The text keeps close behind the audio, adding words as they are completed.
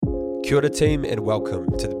Kia ora team and welcome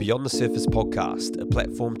to the Beyond the Surface podcast, a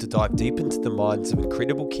platform to dive deep into the minds of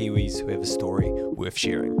incredible Kiwis who have a story worth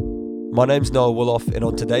sharing. My name's Noah Willoff, and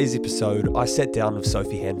on today's episode I sat down with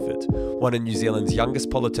Sophie Handford, one of New Zealand's youngest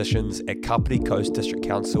politicians at Kapiti Coast District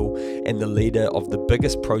Council and the leader of the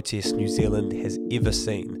biggest protest New Zealand has ever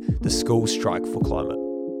seen, the school strike for climate.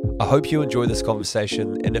 I hope you enjoy this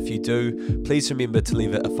conversation, and if you do, please remember to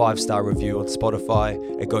leave it a 5-star review on Spotify.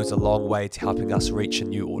 It goes a long way to helping us reach a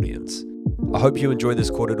new audience. I hope you enjoy this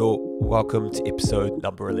corridor. Welcome to episode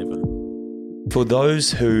number 11. For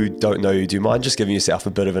those who don't know you, do you mind just giving yourself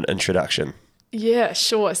a bit of an introduction? Yeah,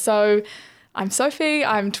 sure. So I'm Sophie,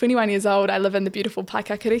 I'm 21 years old, I live in the beautiful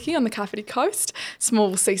Paikakiriki on the Kapiti Coast,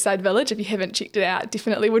 small seaside village. If you haven't checked it out,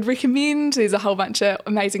 definitely would recommend. There's a whole bunch of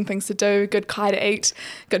amazing things to do, good kai to eat,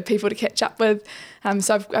 good people to catch up with.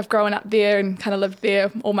 So I've grown up there and kind of lived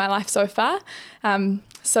there all my life so far.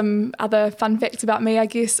 Some other fun facts about me, I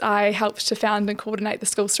guess. I helped to found and coordinate the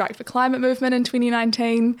School Strike for Climate movement in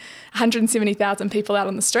 2019. 170,000 people out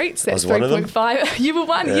on the streets. That's 3.5. You were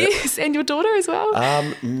one, yes, and your daughter as well.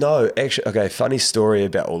 No, actually, okay, funny story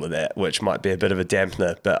about all of that, which might be a bit of a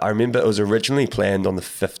dampener, but I remember it was originally planned on the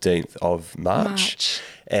 15th of March.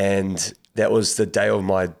 And that was the day of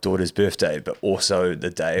my daughter's birthday, but also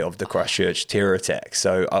the day of the Christchurch terror attack.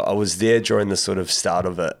 So I was there during the sort of start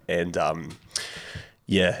of it, and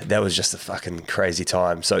yeah, that was just a fucking crazy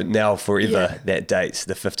time. So now forever, that date,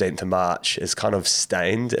 the 15th of March, is kind of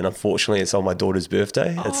stained, and unfortunately it's on my daughter's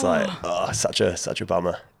birthday. It's like, such a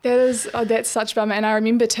bummer. That's such a bummer. And I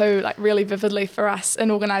remember too, like really vividly for us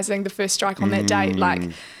in organising the first strike on that date, like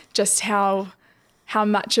just how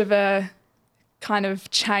much of a kind of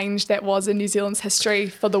change that was in New Zealand's history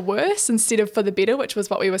for the worse instead of for the better, which was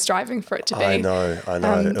what we were striving for it to be. I know.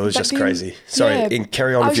 It was just crazy. Sorry, and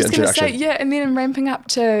carry on with your introduction. And then in ramping up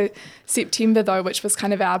to September though, which was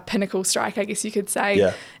kind of our pinnacle strike, I guess you could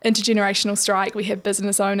say, intergenerational strike. We had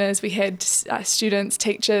business owners, we had students,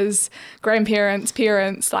 teachers, grandparents,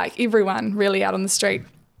 parents, like everyone really out on the street.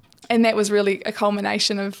 And that was really a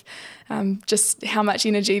culmination of just how much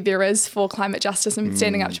energy there is for climate justice and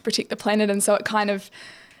standing up to protect the planet. And so it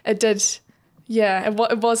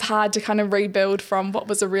was hard to kind of rebuild from what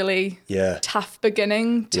was a really tough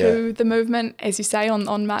beginning to the movement, as you say,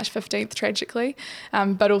 on March 15th, tragically.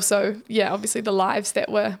 But also, obviously the lives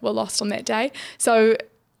that were lost on that day. So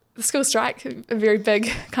the school strike, a very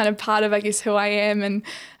big kind of part of, I guess, who I am and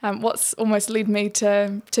what's almost led me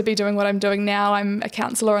to be doing what I'm doing now. I'm a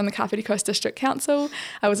councillor on the Kapiti Coast District Council.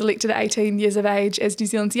 I was elected at 18 years of age as New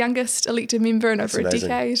Zealand's youngest elected member in over a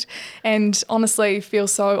decade, and honestly feel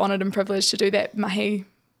so honoured and privileged to do that mahi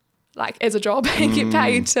like as a job and get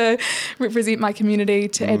paid to represent my community,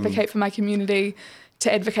 to advocate for my community,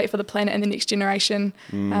 to advocate for the planet and the next generation.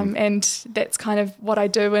 And that's kind of what I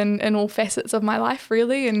do in all facets of my life,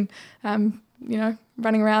 really. And,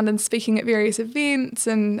 running around and speaking at various events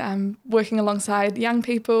and working alongside young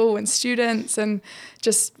people and students and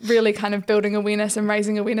just really kind of building awareness and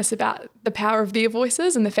raising awareness about the power of their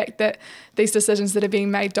voices and the fact that these decisions that are being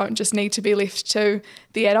made don't just need to be left to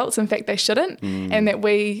the adults. In fact, they shouldn't. And that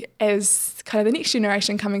we, as kind of the next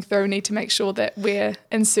generation coming through, need to make sure that we're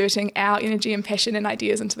inserting our energy and passion and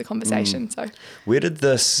ideas into the conversation. So, where did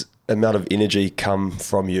this amount of energy come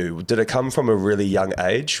from you? Did it come from a really young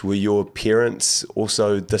age? Were your parents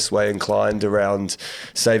also this way inclined around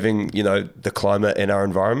saving, the climate and our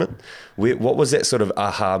environment? What was that sort of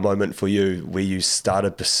aha moment for you where you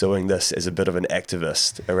started pursuing this as a bit of an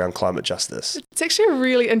activist around climate justice? It's actually a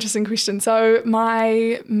really interesting question. So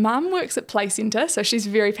my mum works at Play Centre, so she's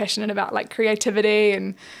very passionate about like creativity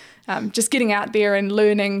and just getting out there and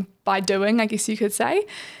learning by doing, I guess you could say.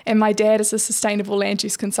 And my dad is a sustainable land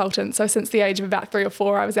use consultant. So since the age of about 3 or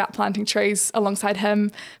 4, I was out planting trees alongside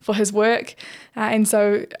him for his work. And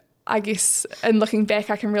so I guess in looking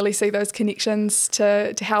back, I can really see those connections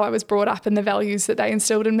to how I was brought up and the values that they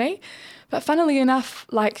instilled in me. But funnily enough,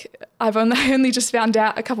 like I've only just found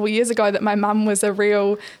out a couple of years ago that my mum was a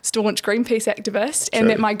real staunch Greenpeace activist. And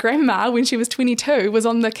that my grandma, when she was 22, was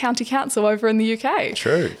on the county council over in the UK.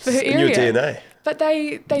 True. For her area. In your DNA. But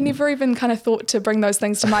they never even kind of thought to bring those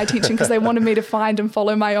things to my attention because they wanted me to find and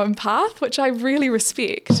follow my own path, which I really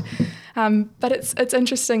respect. But it's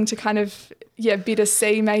interesting to kind of better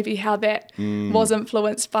see maybe how that was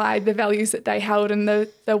influenced by the values that they held and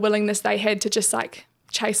the willingness they had to just like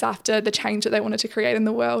chase after the change that they wanted to create in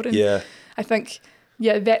the world. And I think,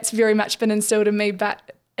 that's very much been instilled in me,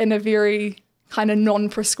 but in a very kind of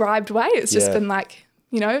non-prescribed way. It's just been like,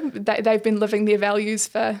 they've been living their values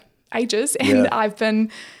for ages and I've been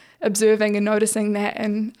observing and noticing that,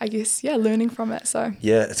 and I guess, learning from it. So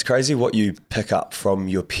yeah, it's crazy what you pick up from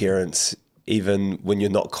your parents, even when you're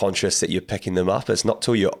not conscious that you're picking them up. It's not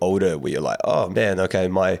till you're older where you're like, oh man, okay,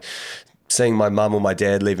 seeing my mum or my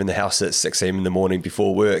dad leaving the house at 6 a.m. in the morning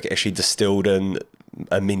before work actually distilled in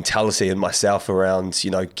a mentality in myself around,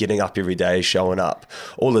 getting up every day, showing up,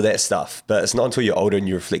 all of that stuff. But it's not until you're older and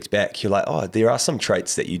you reflect back, you're like, oh, there are some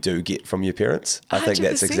traits that you do get from your parents. I think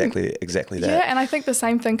that's exactly that. Yeah, and I think the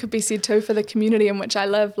same thing could be said too for the community in which I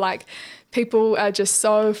live. Like, people are just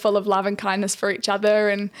so full of love and kindness for each other,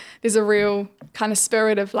 and there's a real kind of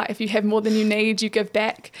spirit of like, if you have more than you need, you give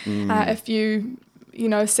back. If you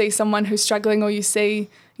see someone who's struggling, or you see,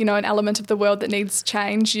 an element of the world that needs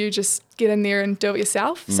change, you just get in there and do it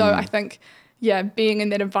yourself. So I think, being in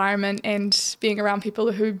that environment and being around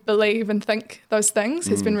people who believe and think those things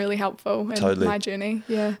has been really helpful in my journey.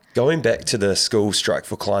 Yeah. Going back to the school strike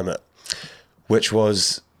for climate, which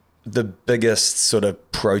was the biggest sort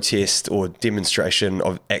of protest or demonstration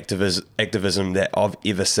of activism that I've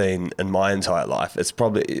ever seen in my entire life. It's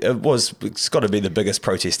got to be the biggest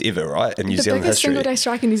protest ever, right? In New Zealand history. The biggest single day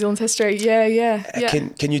strike in New Zealand's history. Yeah.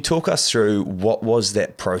 Can you talk us through what was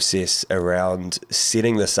that process around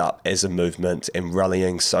setting this up as a movement and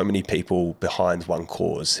rallying so many people behind one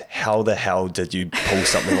cause? How the hell did you pull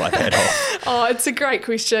something like that off? Oh, it's a great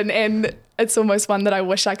question, and it's almost one that I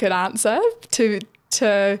wish I could answer to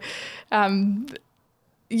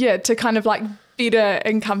kind of like better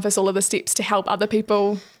encompass all of the steps to help other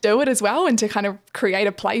people do it as well, and to kind of create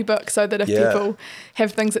a playbook so that if people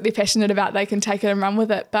have things that they're passionate about, they can take it and run with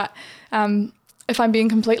it. But if I'm being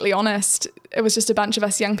completely honest, it was just a bunch of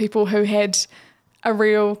us young people who had a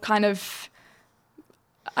real kind of,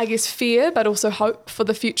 I guess, fear, but also hope for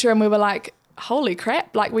the future. And we were like, holy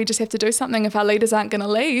crap, like, we just have to do something. If our leaders aren't going to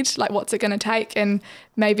lead, like, what's it going to take? And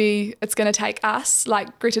maybe it's going to take us,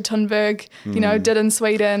 like Greta Thunberg, did in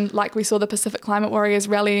Sweden. Like, we saw the Pacific Climate Warriors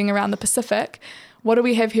rallying around the Pacific. What do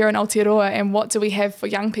we have here in Aotearoa, and what do we have for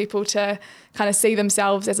young people to kind of see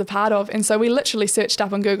themselves as a part of? And so we literally searched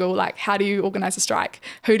up on Google, like, how do you organise a strike?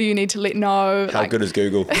 Who do you need to let know? How good is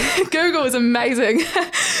Google? Google is amazing.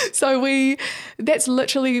 So that's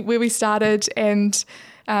literally where we started. And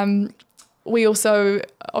we also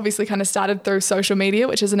obviously kind of started through social media,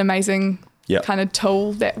 which is an amazing kind of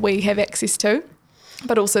tool that we have access to,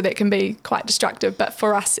 but also that can be quite destructive. But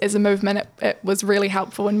for us as a movement, it was really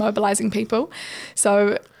helpful in mobilising people.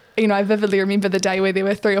 So, I vividly remember the day where there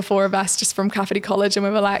were 3 or 4 of us just from Kawhiti College, and we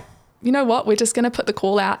were like, you know what, we're just going to put the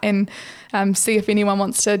call out and see if anyone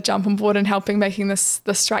wants to jump on board in helping making this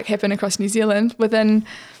strike happen across New Zealand. Within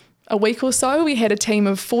a week or so, we had a team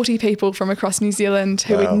of 40 people from across New Zealand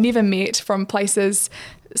who we'd never met, from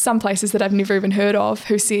some places that I've never even heard of,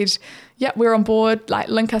 who said, we're on board, like,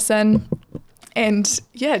 link us in. And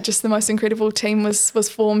just the most incredible team was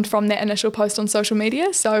formed from that initial post on social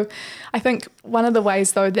media. So I think one of the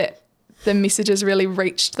ways, though, that the messages really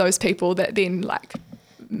reached those people that then, like,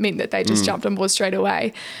 meant that they just jumped on board straight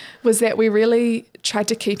away, was that we really tried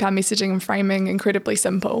to keep our messaging and framing incredibly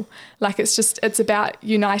simple. Like, it's about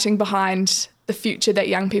uniting behind the future that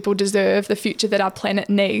young people deserve, the future that our planet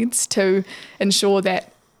needs, to ensure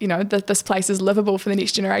that, that this place is livable for the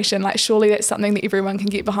next generation. Like, surely that's something that everyone can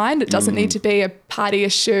get behind. It doesn't need to be a party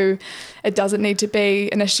issue. It doesn't need to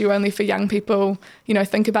be an issue only for young people.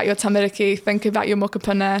 Think about your tamariki, think about your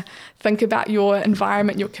mokopuna, think about your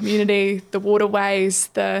environment, your community, the waterways,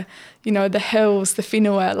 the hills, the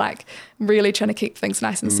whenua, like, really trying to keep things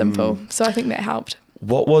nice and simple. So I think that helped.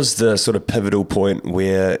 What was the sort of pivotal point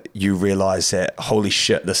where you realised that, holy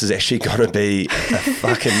shit, this is actually going to be a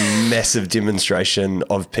fucking massive demonstration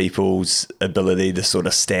of people's ability to sort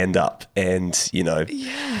of stand up and,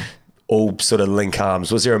 all sort of link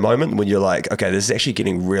arms? Was there a moment when you're like, okay, this is actually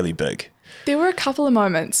getting really big? There were a couple of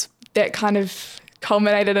moments that kind of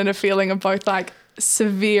culminated in a feeling of both, like,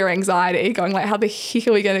 severe anxiety, going like, how the heck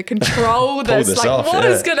are we going to control this? Like, off, what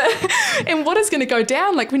is going to go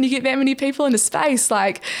down? Like, when you get that many people in a space,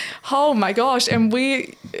 like, oh my gosh. And we're,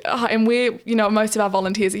 most of our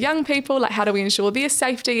volunteers are young people. Like, how do we ensure their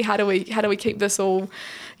safety? How do we keep this all,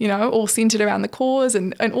 all centered around the cause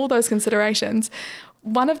and all those considerations?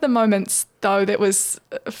 One of the moments, though, that was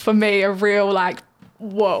for me a real, like,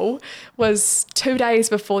 whoa, was 2 days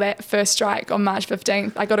before that first strike on March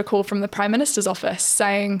 15th. I got a call from the Prime Minister's office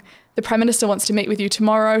saying the Prime Minister wants to meet with you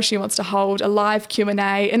tomorrow. She wants to hold a live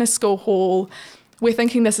Q&A in a school hall. We're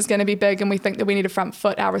thinking this is going to be big, and we think that we need to front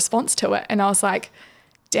foot our response to it. And I was like,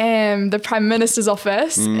 damn, the Prime Minister's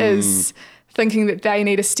office is thinking that they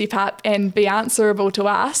need to step up and be answerable to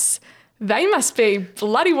us. they must be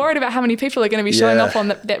bloody worried about how many people are going to be showing up on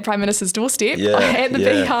that Prime Minister's doorstep at the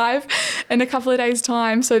Beehive in a couple of days'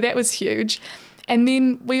 time. So that was huge. And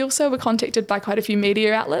then we also were contacted by quite a few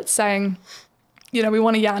media outlets saying, you know, we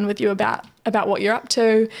want to yarn with you about what you're up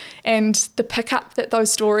to, and the pickup that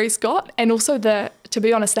those stories got, and also to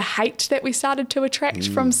be honest, the hate that we started to attract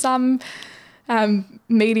from some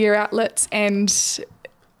media outlets and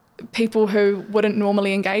people who wouldn't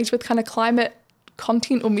normally engage with kind of climate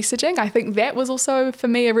content or messaging. I think that was also for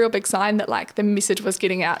me a real big sign that like the message was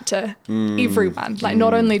getting out to everyone, like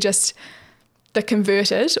not only just the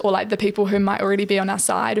converted or like the people who might already be on our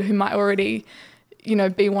side or who might already, you know,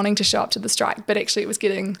 be wanting to show up to the strike, but actually it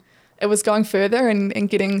was going further and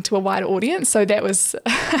getting to a wider audience. So that was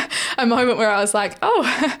a moment where I was like,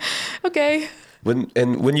 oh, okay.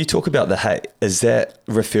 When you talk about the hate, is that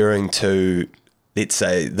referring to, let's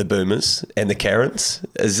say, the boomers and the Karens?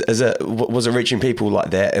 Was it reaching people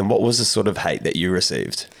like that? And what was the sort of hate that you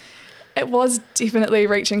received? It was definitely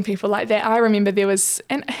reaching people like that. I remember there was,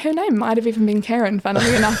 and her name might have even been Karen,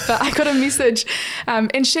 funnily enough, but I got a message,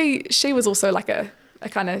 and she was also like a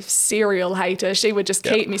kind of serial hater. She would just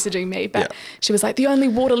keep messaging me, but she was like, the only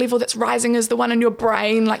water level that's rising is the one in your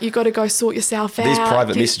brain. Like, you got to go sort yourself out. These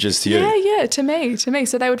private messages to you? Yeah, to me.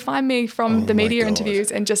 So they would find me from the media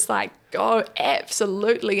interviews and just like go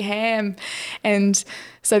absolutely ham. And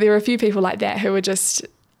so there were a few people like that who were just,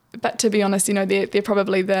 but to be honest, you know, they're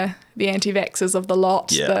probably the anti-vaxxers of the lot,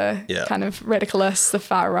 the kind of radicalists, the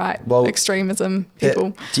far right extremism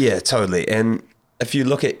people. Totally. And if you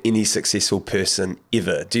look at any successful person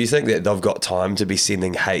ever, do you think that they've got time to be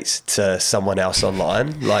sending hate to someone else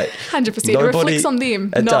online? Like 100%. It reflects on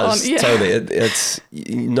them. It does, totally. It's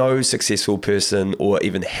no successful person or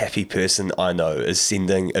even happy person I know is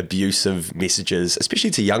sending abusive messages,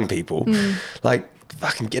 especially to young people. Like,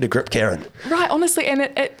 fucking get a grip, Karen. Right, honestly, and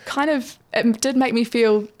it did make me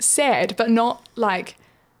feel sad, but not like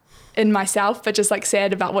in myself, but just like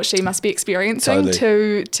sad about what she must be experiencing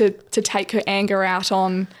to take her anger out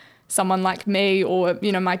on someone like me or, you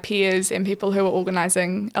know, my peers and people who are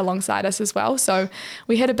organising alongside us as well. So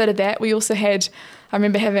we had a bit of that. We also had, I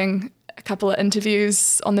remember having a couple of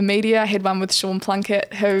interviews on the media. I had one with Sean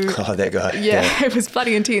Plunkett who... Oh, that guy. Yeah, it was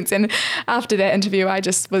bloody intense. And after that interview, I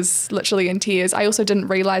just was literally in tears. I also didn't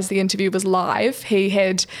realise the interview was live. He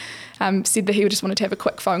had said that he just wanted to have a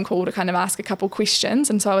quick phone call to kind of ask a couple questions.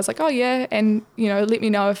 And so I was like, oh yeah, and, you know, let me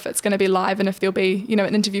know if it's going to be live and if there'll be, you know,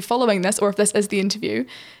 an interview following this or if this is the interview.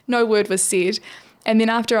 No word was said. And then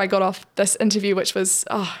after I got off this interview, which was,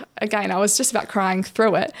 again, I was just about crying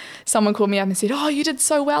through it, someone called me up and said, oh, you did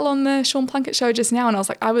so well on the Sean Plunkett show just now. And I was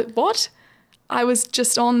like, what? I was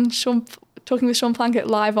just on talking with Sean Plunkett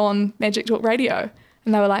live on Magic Talk Radio.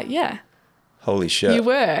 And they were like, yeah. Holy shit. You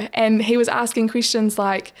were. And he was asking questions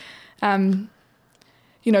like, you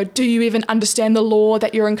know, do you even understand the law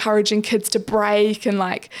that you're encouraging kids to break? And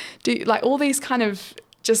like, all these kind of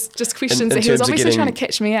just questions that he was obviously trying to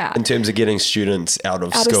catch me out. In terms of getting students out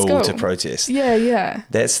of school to protest. Yeah.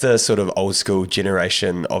 That's the sort of old school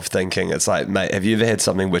generation of thinking. It's like, mate, have you ever had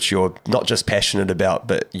something which you're not just passionate about,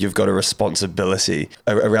 but you've got a responsibility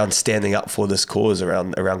around standing up for this cause,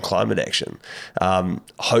 around climate action?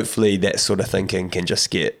 Hopefully that sort of thinking can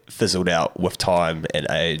just get fizzled out with time and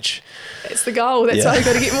age. That's the goal. That's why we've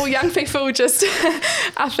got to get more young people just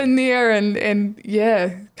up in there and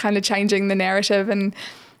kind of changing the narrative and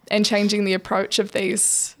changing the approach of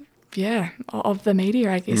these, of the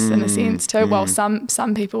media, I guess, in a sense too. Well, some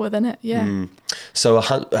people within it, So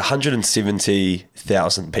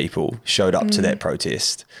 170,000 people showed up to that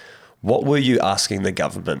protest. What were you asking the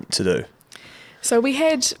government to do? So we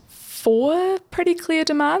had 4 pretty clear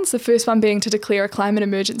demands. The first one being to declare a climate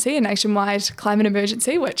emergency, a nationwide climate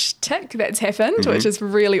emergency, which that's happened, which is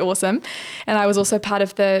really awesome. And I was also part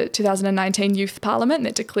of the 2019 Youth Parliament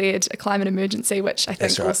that declared a climate emergency, which I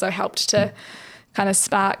think also helped to kind of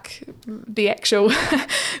spark the actual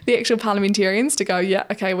parliamentarians to go,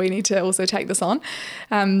 we need to also take this on.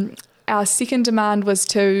 Our second demand was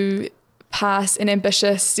to pass an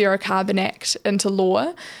ambitious Zero Carbon Act into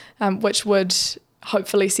law, which would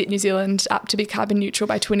hopefully set New Zealand up to be carbon neutral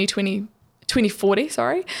by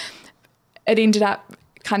 2040. It ended up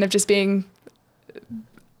kind of just being,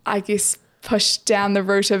 I guess, pushed down the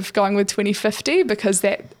route of going with 2050 because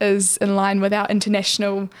that is in line with our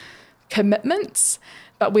international commitments.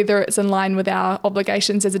 But whether it's in line with our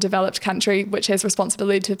obligations as a developed country, which has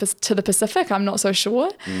responsibility to the Pacific, I'm not so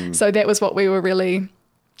sure. So that was what we were really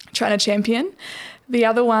trying to champion. The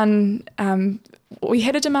other one we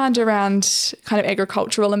had a demand around kind of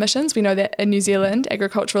agricultural emissions. We know that in New Zealand,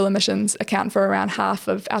 agricultural emissions account for around half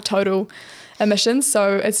of our total emissions.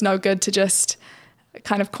 So it's no good to just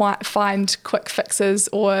kind of find quick fixes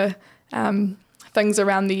or things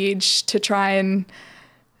around the edge to try and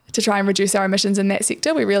reduce our emissions in that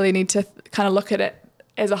sector. We really need to kind of look at it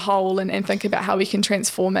as a whole and think about how we can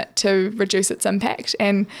transform it to reduce its impact,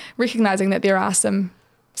 and recognising that there are some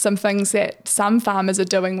things that some farmers are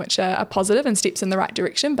doing which are positive and steps in the right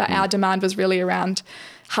direction, but our demand was really around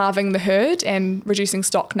halving the herd and reducing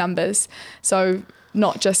stock numbers. So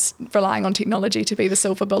not just relying on technology to be the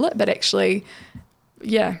silver bullet, but actually,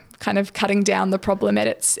 kind of cutting down the problem at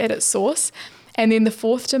its source. And then the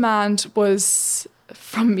fourth demand was,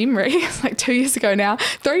 from memory, it's like 3 years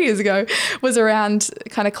ago, was around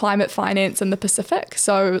kind of climate finance in the Pacific.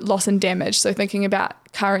 So loss and damage. So thinking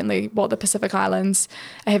about currently what the Pacific Islands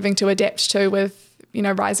are having to adapt to with,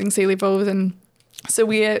 rising sea levels and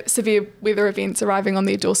severe weather events arriving on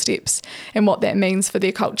their doorsteps, and what that means for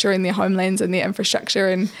their culture and their homelands and their infrastructure,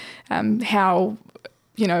 and how,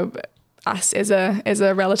 us as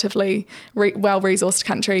a relatively well-resourced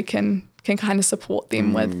country can kind of support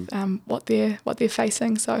them with what they're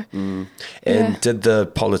facing. So, Did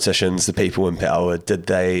the politicians, the people in power, did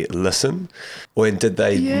they listen, or did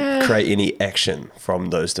they create any action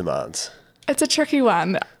from those demands? It's a tricky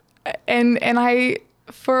one, and I,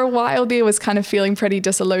 for a while there, was kind of feeling pretty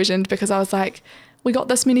disillusioned, because I was like, we got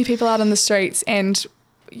this many people out on the streets, and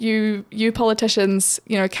you politicians,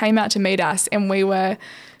 came out to meet us, and we were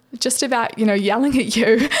just about, yelling at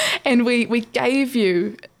you, and we gave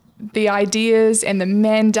you the ideas and the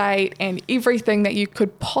mandate and everything that you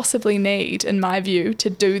could possibly need, in my view, to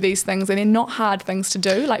do these things. And they're not hard things to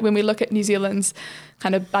do. Like when we look at New Zealand's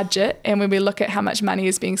kind of budget, and when we look at how much money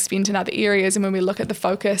is being spent in other areas, and when we look at the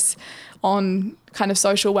focus on kind of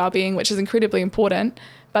social well-being, which is incredibly important,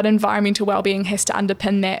 but environmental well-being has to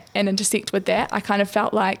underpin that and intersect with that, I kind of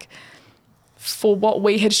felt like for what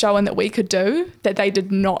we had shown that we could do, that they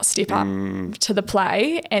did not step up to the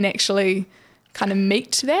play and actually kind of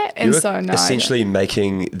meet that. And essentially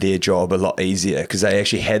making their job a lot easier, because they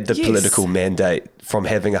actually had the political mandate from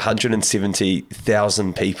having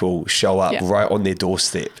 170,000 people show up right on their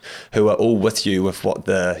doorstep, who are all with you with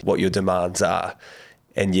what your demands are,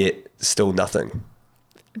 and yet still nothing.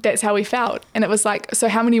 That's how we felt. And it was like, so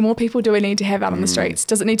how many more people do we need to have out on the streets?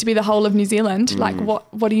 Does it need to be the whole of New Zealand? Like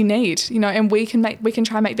what do you need? And we can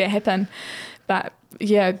try and make that happen. But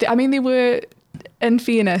there were, in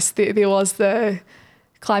fairness, there was the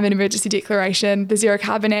Climate Emergency Declaration. The Zero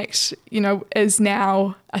Carbon Act, is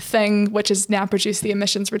now a thing, which has now produced the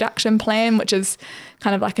Emissions Reduction Plan, which is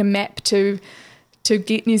kind of like a map to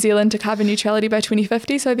get New Zealand to carbon neutrality by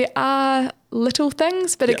 2050. So there are little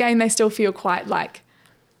things, but again, they still feel quite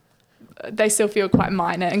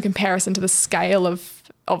minor in comparison to the scale of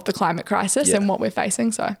the climate crisis and what we're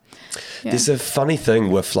facing. So there's a funny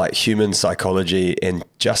thing with like human psychology and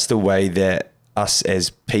just the way that us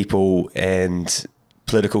as people and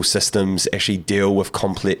political systems actually deal with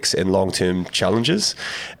complex and long-term challenges.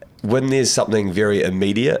 When there's something very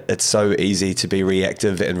immediate, it's so easy to be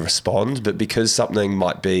reactive and respond. But because something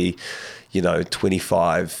might be,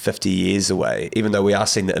 25, 50 years away, even though we are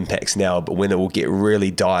seeing the impacts now, but when it will get really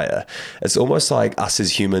dire, it's almost like us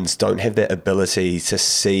as humans don't have that ability to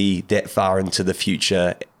see that far into the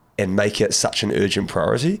future and make it such an urgent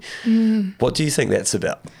priority. What do you think that's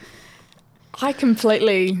about? I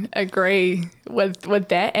completely agree with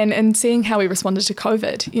that, and seeing how we responded to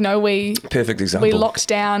COVID. Perfect example. We locked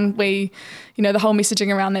down. The whole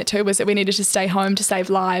messaging around that too was that we needed to stay home to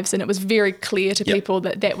save lives, and it was very clear to people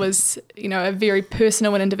that was a very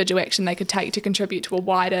personal and individual action they could take to contribute to a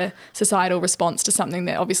wider societal response to something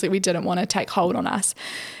that obviously we didn't want to take hold on us.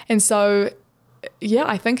 And so,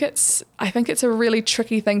 I think it's a really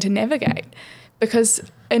tricky thing to navigate, because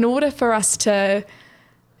in order for us to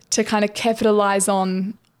kind of capitalize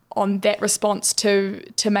on that response to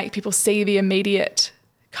make people see the immediate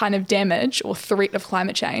kind of damage or threat of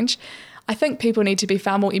climate change, I think people need to be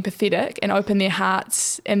far more empathetic and open their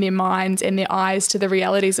hearts and their minds and their eyes to the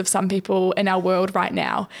realities of some people in our world right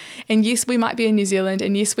now. And yes, we might be in New Zealand,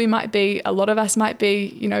 and yes, a lot of us might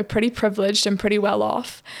be, pretty privileged and pretty well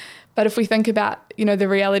off. But if we think about, the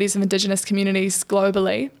realities of Indigenous communities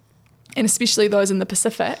globally, and especially those in the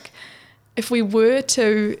Pacific, if we were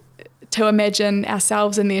to imagine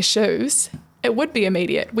ourselves in their shoes, it would be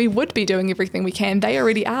immediate. We would be doing everything we can. They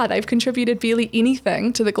already are. They've contributed barely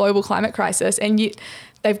anything to the global climate crisis, and yet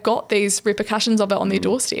they've got these repercussions of it on their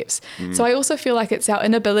doorsteps. So I also feel like it's our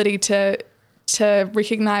inability to to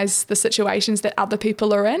recognise the situations that other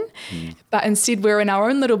people are in, but instead we're in our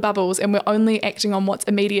own little bubbles and we're only acting on what's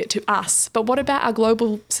immediate to us. But what about our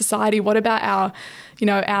global society? What about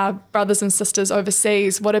our brothers and sisters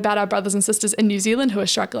overseas? What about our brothers and sisters in New Zealand who are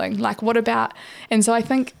struggling? Like, what about? And so I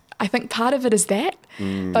think part of it is that,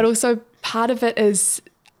 but also part of it is,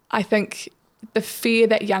 I think, the fear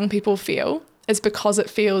that young people feel is because it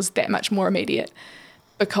feels that much more immediate,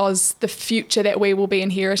 because the future that we will be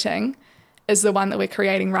inheriting is the one that we're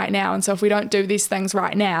creating right now. And so if we don't do these things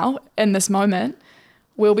right now, in this moment,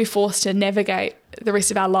 we'll be forced to navigate the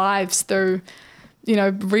rest of our lives through,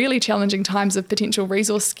 really challenging times of potential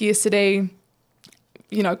resource scarcity,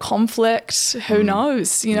 conflict, who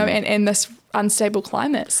knows, and this unstable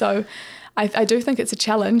climate. So I do think it's a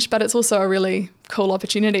challenge, but it's also a really cool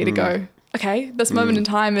opportunity to go, okay, this moment in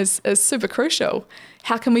time is super crucial.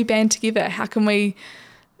 How can we band together? How can we,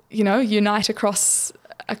 unite across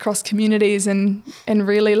communities and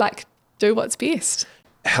really do what's best?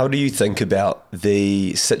 How do you think about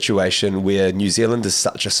the situation where New Zealand is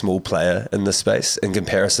such a small player in this space in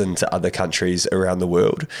comparison to other countries around the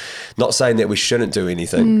world? Not saying that we shouldn't do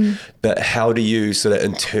anything, but how do you sort of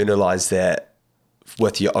internalize that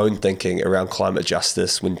with your own thinking around climate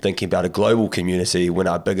justice when thinking about a global community, when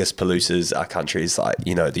our biggest polluters are countries like,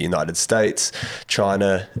 the United States,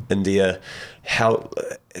 China, India?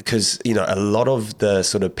 Because a lot of the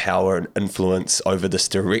sort of power and influence over this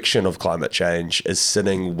direction of climate change is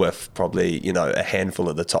sitting with probably, a handful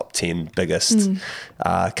of the top 10 biggest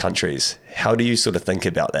countries. How do you sort of think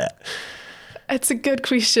about that? It's a good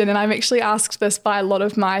question, and I'm actually asked this by a lot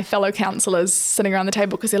of my fellow councillors sitting around the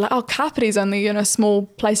table, because they're like, oh, Kapiti's only in a small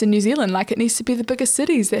place in New Zealand, it needs to be the biggest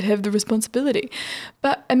cities that have the responsibility.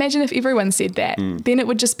 But imagine if everyone said that, then it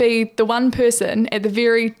would just be the one person at the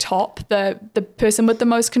very top, the person with the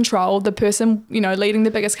most control, the person, leading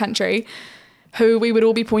the biggest country, who we would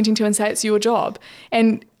all be pointing to and say, it's your job.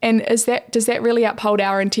 And does that really uphold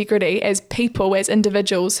our integrity as people, as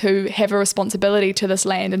individuals who have a responsibility to this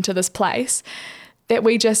land and to this place, that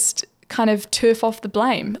we just kind of turf off the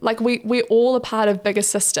blame? We're all a part of bigger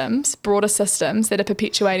systems, broader systems that are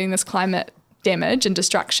perpetuating this climate damage and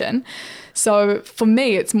destruction. So for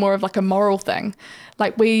me, it's more of a moral thing.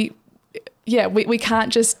 We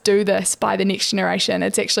can't just do this by the next generation.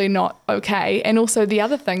 It's actually not okay. And also the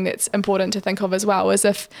other thing that's important to think of as well is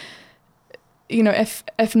if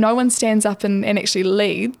no one stands up and actually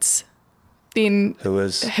leads, then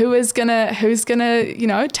who's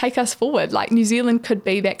gonna take us forward? New Zealand could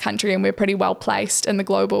be that country, and we're pretty well placed in the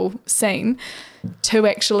global scene to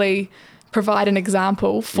actually provide an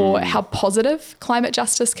example for how positive climate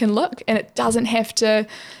justice can look. And it doesn't have to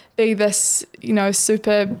be this,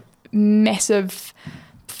 super massive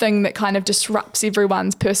thing that kind of disrupts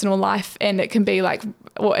everyone's personal life, and it can be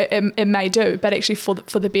it may do, but actually for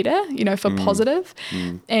the better, for positive.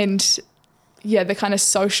 And the kind of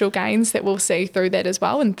social gains that we'll see through that as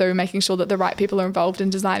well, and through making sure that the right people are involved in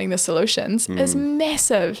designing the solutions is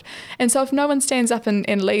massive. And so if no one stands up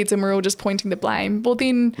and leads, and we're all just pointing the blame, well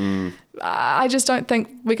then I just don't think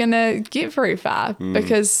we're going to get very far,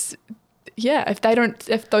 because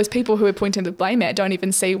if those people who are pointing the blame at don't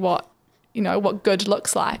even see what good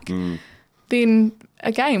looks like, then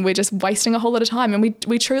again, we're just wasting a whole lot of time. And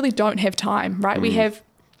we truly don't have time, right? We have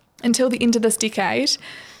until the end of this decade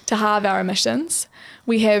to halve our emissions.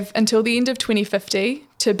 We have until the end of 2050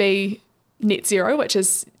 to be net zero, which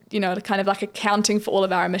is, kind of accounting for all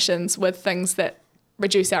of our emissions with things that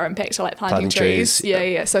reduce our impact, so planting trees.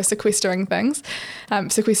 So sequestering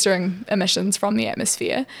emissions from the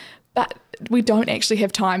atmosphere. But we don't actually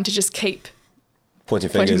have time to just keep pointing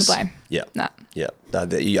fingers. The blame. Yeah. No. Yeah. No,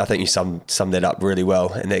 I think you summed that up really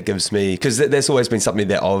well. And that gives me, because there's always been something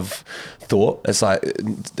that I've thought. It's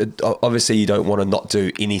obviously you don't want to not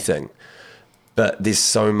do anything, but there's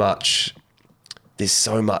so much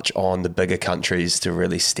on the bigger countries to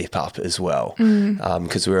really step up as well.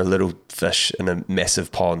 Because we're a little fish in a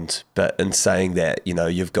massive pond. But in saying that,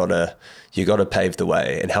 you've got to pave the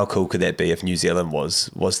way. And how cool could that be if New Zealand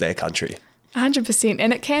was their country? 100%.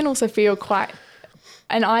 And it can also feel quite,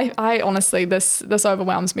 and I honestly, this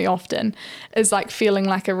overwhelms me often, is feeling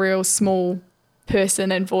like a real small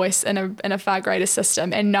person and voice in a far greater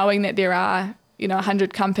system, and knowing that there are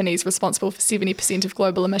 100 companies responsible for 70% of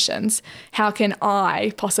global emissions. How can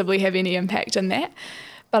I possibly have any impact in that?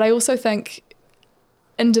 But I also think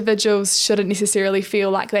individuals shouldn't necessarily feel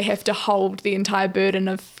like they have to hold the entire burden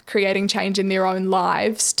of creating change in their own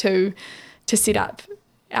lives to set up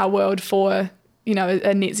our world for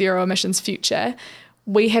a net zero emissions future.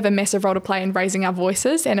 We have a massive role to play in raising our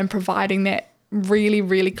voices and in providing that really,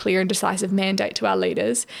 really clear and decisive mandate to our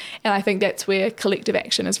leaders. And I think that's where collective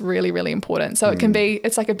action is really, really important. So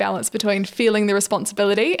it's like a balance between feeling the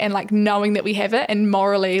responsibility and like knowing that we have it, and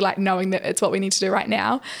morally like knowing that it's what we need to do right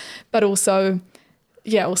now. But also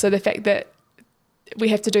the fact that we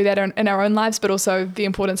have to do that in our own lives, but also the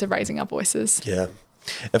importance of raising our voices. Yeah.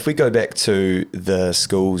 If we go back to the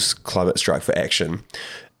school's Climate Strike for Action,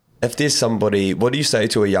 if there's somebody, what do you say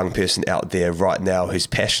to a young person out there right now who's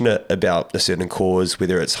passionate about a certain cause,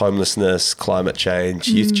 whether it's homelessness, climate change,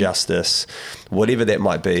 youth justice, whatever that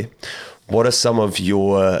might be? What are some of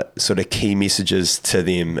your sort of key messages to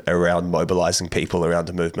them around mobilising people around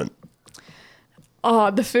the movement?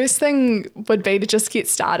 Oh, the first thing would be to just get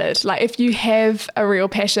started. Like if you have a real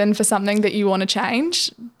passion for something that you want to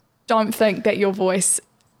change, don't think that your voice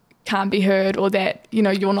can't be heard, or that, you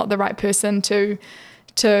know, you're not the right person to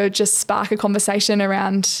just spark a conversation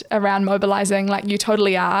around mobilising. Like you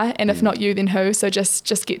totally are. And if not you, then who? So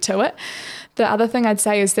just get to it. The other thing I'd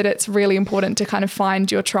say is that it's really important to kind of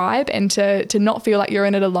find your tribe and to not feel like you're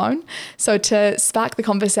in it alone. So to spark the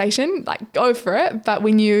conversation, like go for it. But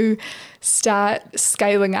when you start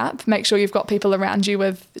scaling up, make sure you've got people around you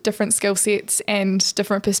with different skill sets and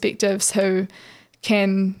different perspectives who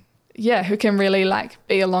can really like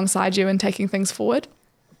be alongside you in taking things forward.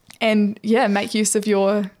 And make use of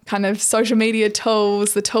your kind of social media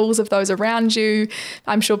tools, the tools of those around you.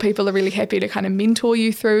 I'm sure people are really happy to kind of mentor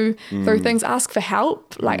you through things. Ask for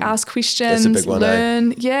help, like ask questions, that's a big one,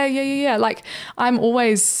 learn. Yeah. Like I'm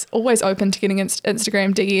always open to getting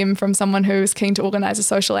Instagram DM from someone who's keen to organise a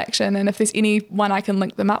social action. And if there's anyone I can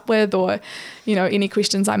link them up with, or, you know, any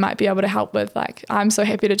questions I might be able to help with, like I'm so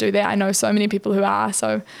happy to do that. I know so many people who are.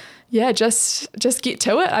 So yeah, just get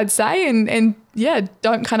to it, I'd say, and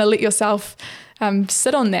don't kind of let yourself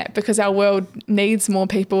sit on that, because our world needs more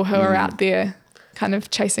people who are out there kind of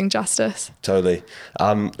chasing justice. Totally.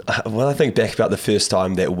 When I think back about the first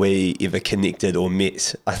time that we ever connected or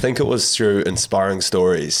met, I think it was through Inspiring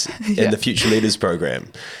Stories in the Future Leaders program.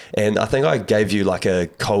 And I think I gave you like a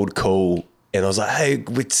cold call, and I was like, hey,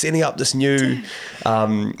 we're setting up this new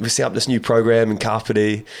program in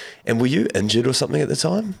Kapiti. And were you injured or something at the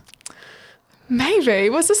time? Maybe.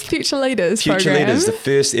 Was this Future Leaders program? Future Leaders, the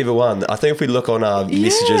first ever one. I think if we look on our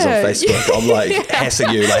messages on Facebook, I'm like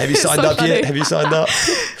hassling you, like, have you signed up yet? Have you signed up?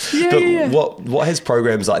 What has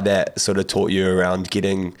programs like that sort of taught you around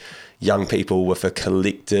getting young people with a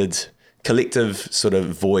collective sort of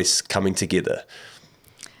voice coming together?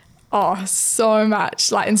 Oh, so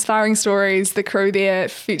much. Like Inspiring Stories, the crew there,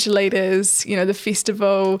 Future Leaders, you know, the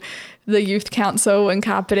festival, the youth council in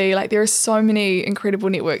Kapiti. Like there are so many incredible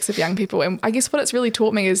networks of young people. And I guess what it's really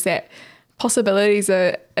taught me is that possibilities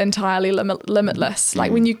are entirely limitless.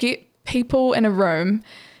 Like when you get people in a room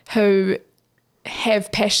who have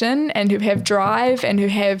passion and who have drive and who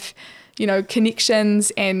have, you know,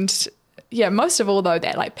 connections, and most of all though,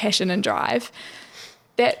 that like passion and drive,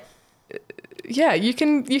 that you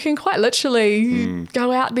can quite literally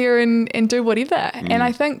go out there and do whatever. And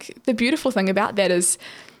I think the beautiful thing about that is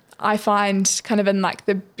I find kind of in like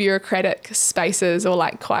the bureaucratic spaces or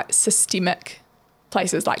like quite systemic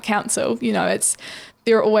places like council, you know,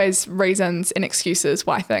 there are always reasons and excuses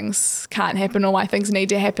why things can't happen or why things need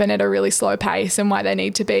to happen at a really slow pace and why they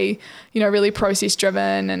need to be, you know, really process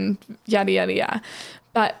driven and yada, yada, yada.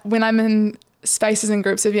 But when I'm in spaces and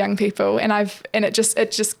groups of young people and it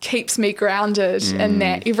just keeps me grounded in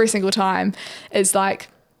that every single time, is like,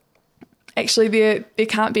 actually there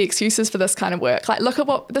can't be excuses for this kind of work. Like look at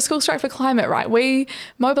what the School Strike for Climate, right? We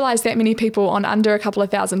mobilised that many people on under a couple of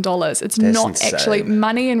 $1,000s. It's That's not insane. Actually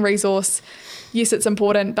money and resource. Yes, it's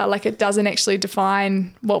important, but like it doesn't actually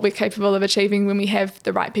define what we're capable of achieving when we have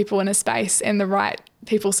the right people in a space and the right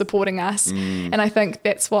people supporting us. And I think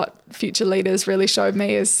that's what Future Leaders really showed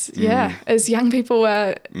me is young people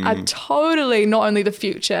are totally not only the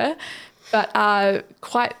future, but are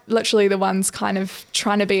quite literally the ones kind of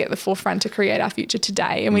trying to be at the forefront to create our future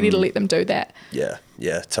today. And we need to let them do that.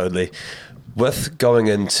 Yeah, totally. With going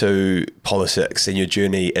into politics and your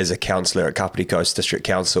journey as a councillor at Kapiti Coast District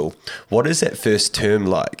Council, what has that first term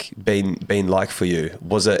been like for you?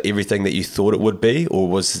 Was it everything that you thought it would be, or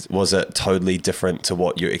was it totally different to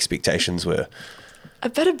what your expectations were? A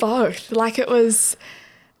bit of both. Like it was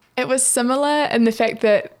similar in the fact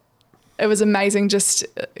that it was amazing just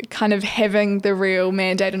kind of having the real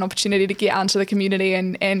mandate and opportunity to get out into the community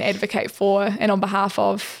and advocate for and on behalf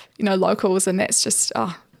of, you know, locals. And that's just,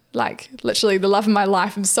 like literally the love of my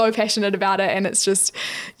life. I'm so passionate about it. And it's just,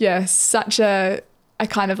 such a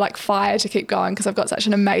kind of like fire to keep going because I've got such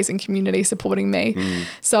an amazing community supporting me.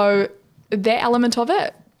 So that element of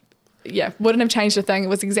it, wouldn't have changed a thing. It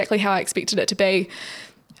was exactly how I expected it to be.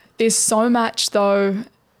 There's so much though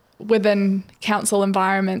within council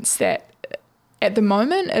environments that at the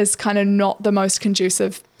moment is kind of not the most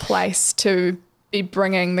conducive place to be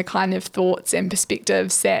bringing the kind of thoughts and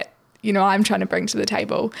perspectives that, I'm trying to bring to the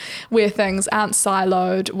table, where things aren't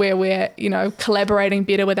siloed, where we're, collaborating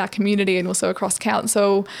better with our community and also across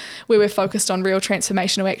council, where we're focused on real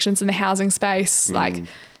transformational actions in the housing space. Like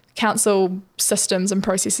council systems and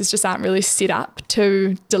processes just aren't really set up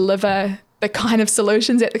to deliver the kind of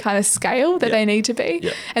solutions at the kind of scale that they need to be.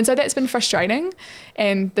 Yep. And so that's been frustrating.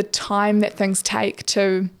 And the time that things take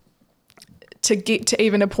to get to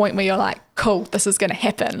even a point where you're like, cool, this is going to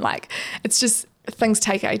happen. Like, it's just, things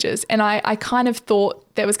take ages. And I kind of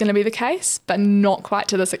thought that was going to be the case, but not quite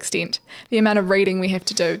to this extent. The amount of reading we have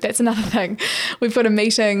to do, that's another thing. We've got a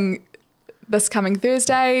meeting this coming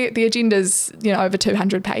Thursday. The agenda's, over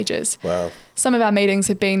 200 pages. Wow. Some of our meetings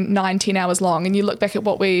have been 9-10 hours long, and you look back at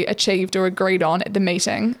what we achieved or agreed on at the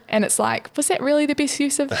meeting, and it's like, was that really the best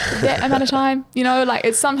use of that amount of time? Like,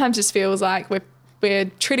 it sometimes just feels like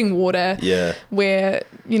we're treading water. Yeah. Where,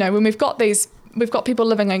 when we've got people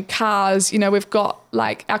living in cars, we've got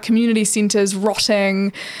like our community centres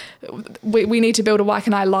rotting. We need to build a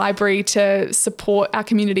Waikanae library to support our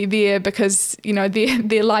community there because,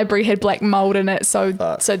 their library had black mould in it. So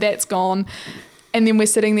that's gone. And then we're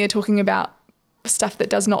sitting there talking about stuff that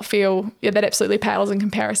does not feel, that absolutely pales in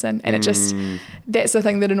comparison. And it just, that's the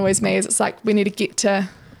thing that annoys me, is it's like, we need to get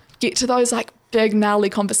to those like big gnarly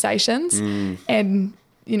conversations and,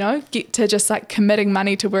 get to just like committing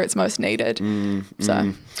money to where it's most needed.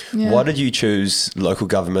 Why did you choose local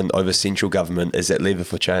government over central government as that lever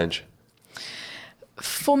for change?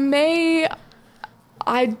 For me,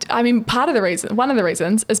 I mean, one of the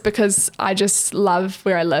reasons is because I just love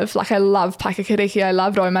where I live. Like, I love Paikakiriki, I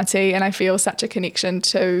love Raumati, and I feel such a connection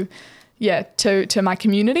to my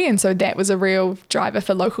community. And so that was a real driver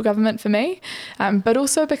for local government for me. But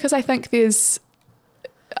also because I think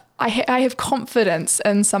I have confidence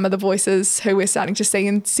in some of the voices who we're starting to see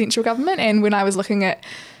in central government. And when I was looking at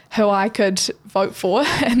who I could vote for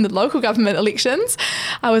in the local government elections,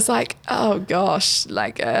 I was like, oh gosh,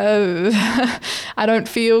 I don't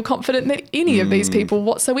feel confident that any of these people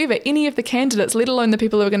whatsoever, any of the candidates, let alone the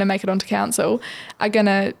people who are going to make it onto council, are going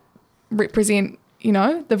to represent,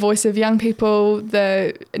 the voice of young people,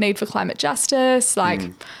 the need for climate justice,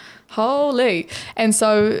 holy. And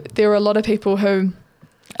so there were a lot of people who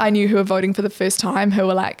I knew who were voting for the first time who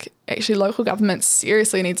were like, actually, local government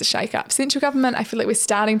seriously needs a shake-up. Central government, I feel like we're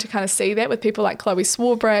starting to kind of see that with people like Chloe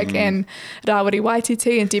Swarbrick and Rawiri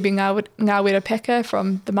Waititi and Debbie Ngawera Peka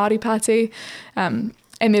from the Māori Party. And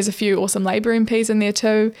there's a few awesome Labour MPs in there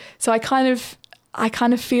too. So I kind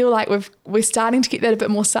of feel like we're starting to get that a bit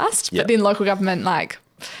more sussed, but then local government,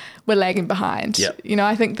 we're lagging behind. Yep.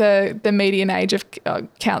 I think the median age of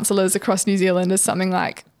councillors across New Zealand is something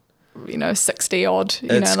like 60 odd,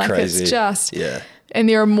 it's crazy. It's just, and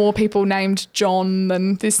there are more people named John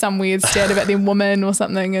than there's some weird stat about them women or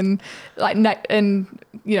something, and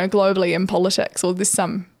globally in politics, or there's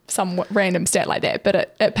some random stat like that,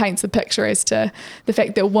 but it paints the picture as to the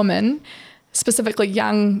fact that women, specifically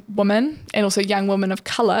young women and also young women of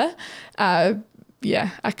colour, are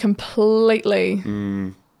completely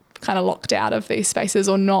kind of locked out of these spaces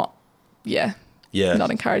or not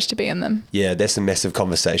not encouraged to be in them. Yeah, that's a massive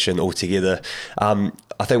conversation altogether.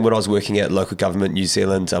 I think when I was working at local government New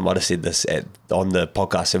Zealand, I might have said this on the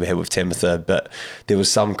podcast that we had with Tamitha, but there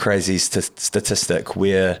was some crazy statistic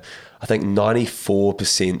where I think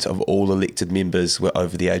 94% of all elected members were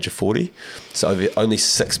over the age of 40. So only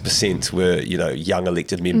 6% were, young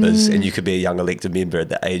elected members, and you could be a young elected member at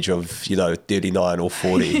the age of, 39 or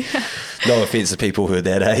 40. No offense to people who are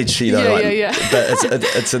that age, but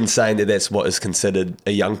it's insane that that's what is considered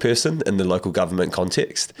a young person in the local government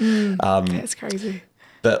context. That's crazy.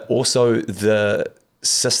 But also the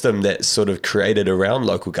system that's sort of created around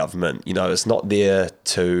local government, it's not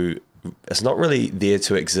really there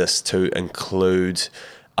to exist to include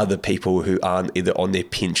other people who aren't either on their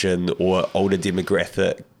pension or older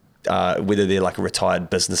demographic, whether they're like a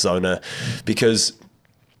retired business owner, because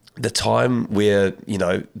the time where,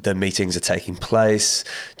 the meetings are taking place,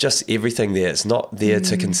 just everything there, it's not there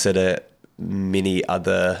to consider many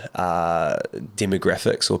other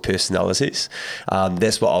demographics or personalities.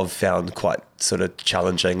 That's what I've found quite sort of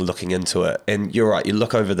challenging looking into it. And you're right, you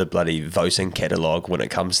look over the bloody voting catalogue when it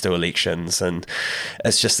comes to elections, and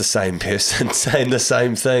it's just the same person saying the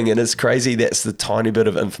same thing. And it's crazy that's the tiny bit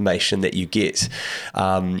of information that you get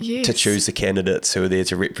to choose the candidates who are there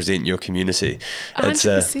to represent your community.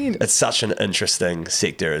 100%. It's such an interesting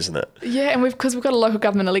sector, isn't it? Yeah, and because we've got a local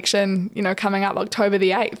government election, coming up October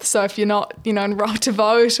the 8th. So if you're not, enrolled to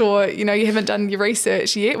vote, or, you haven't done your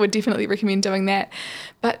research yet, would definitely recommend doing that.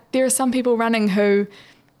 But there are some people running who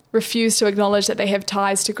refuse to acknowledge that they have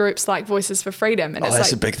ties to groups like Voices for Freedom. And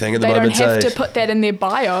that's a big thing at the moment. They don't have to put that in their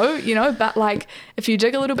bio, but like if you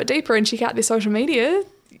dig a little bit deeper and check out their social media,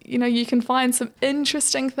 you can find some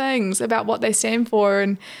interesting things about what they stand for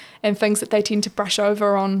and things that they tend to brush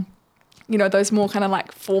over on, those more kind of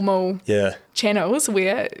like formal channels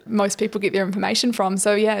where most people get their information from.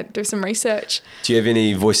 So yeah, do some research. Do you have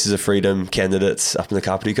any Voices of Freedom candidates up in the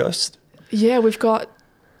Kapiti Coast? Yeah, we've got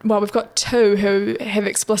two who have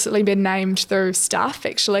explicitly been named through staff,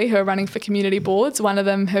 actually, who are running for community boards. One of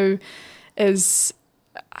them who is,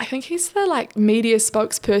 I think he's the media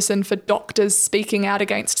spokesperson for doctors speaking out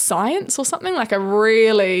against science or something, like a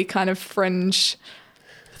really kind of fringe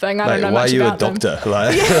thing. I don't know much about them. Why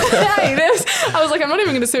are you a doctor? I was like, I'm not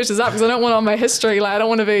even going to search this up because I don't want it on my history. I don't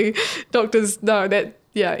want to be doctors. No,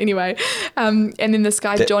 anyway. And then this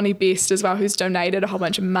guy, Johnny Best as well, who's donated a whole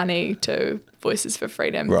bunch of money to Voices for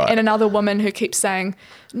Freedom. Right. And another woman who keeps saying,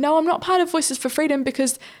 no, I'm not part of Voices for Freedom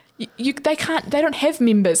because they don't have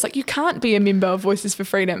members. You can't be a member of Voices for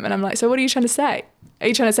Freedom. And I'm like, so what are you trying to say? Are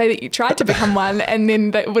you trying to say that you tried to become one and then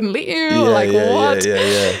they wouldn't let you? What?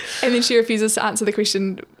 Yeah. And then she refuses to answer the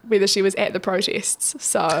question whether she was at the protests.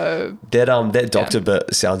 So that doctor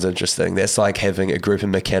bit sounds interesting. That's like having a group of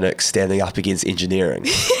mechanics standing up against engineering.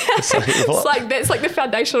 That's like the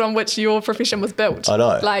foundation on which your profession was built. I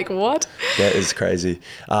know. What? That is crazy.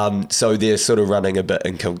 So they're sort of running a bit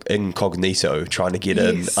incognito, trying to get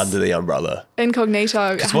in under the umbrella.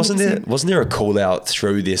 Incognito. Because wasn't there a call out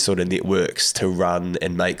through their sort of networks to run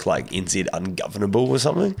and make NZ ungovernable or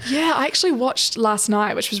something? Yeah, I actually watched last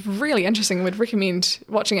night, which was really interesting. Would recommend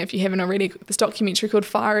watching it if you haven't already. This documentary called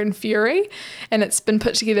Fire and Fury, and it's been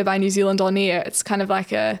put together by New Zealand On Air. It's kind of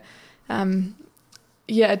like a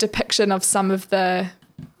depiction of some of the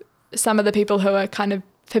people who are kind of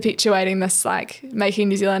perpetuating this making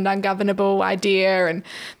New Zealand ungovernable idea, and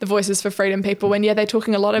the Voices for Freedom people. And they're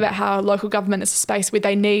talking a lot about how local government is a space where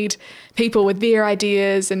they need people with their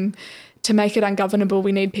ideas, and to make it ungovernable,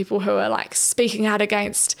 we need people who are speaking out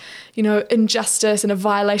against, injustice and a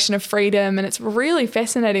violation of freedom. And it's really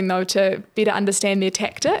fascinating though to better understand their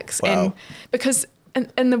tactics. Wow. And because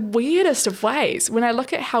in the weirdest of ways, when I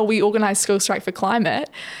look at how we organise School Strike for Climate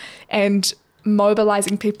and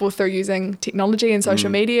mobilising people through using technology and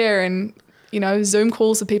social media and, Zoom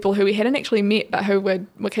calls with people who we hadn't actually met but who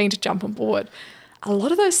were keen to jump on board, a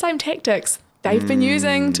lot of those same tactics they've been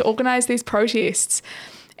using to organise these protests.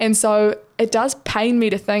 And so it does pain me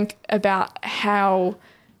to think about how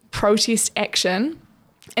protest action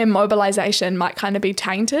and mobilisation might kind of be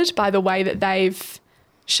tainted by the way that they've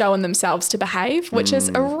shown themselves to behave, which is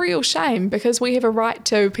a real shame because we have a right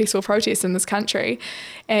to peaceful protest in this country,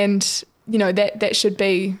 and that should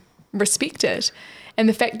be respected. And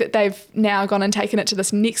the fact that they've now gone and taken it to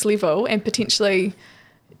this next level and potentially,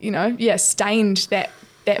 stained that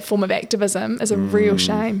form of activism is a real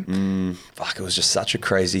shame. Fuck, it was just such a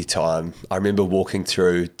crazy time. I remember walking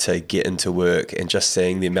through to get into work and just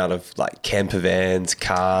seeing the amount of camper vans,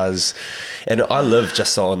 cars, and I live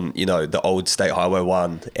just on, the old State Highway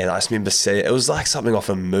 1, and I just remember seeing, it was like something off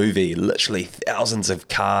a movie, literally thousands of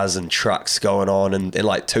cars and trucks going on and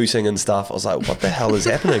tooting and stuff. I was like, what the hell is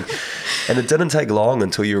happening? And it didn't take long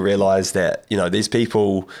until you realize that, these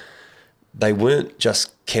people, they weren't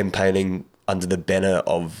just campaigning under the banner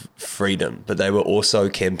of freedom, but they were also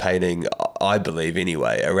campaigning, I believe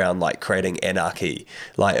anyway, around creating anarchy.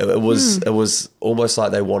 It was almost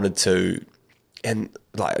like they wanted to, and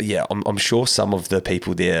I'm sure some of the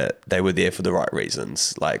people there, they were there for the right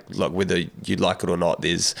reasons. Look, whether you like it or not,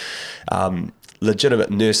 there's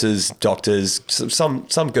legitimate nurses, doctors,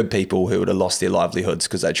 some good people who would have lost their livelihoods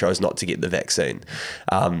because they chose not to get the vaccine.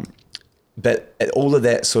 But all of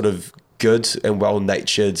that sort of good and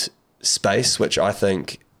well-natured space, which I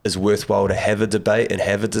think is worthwhile to have a debate and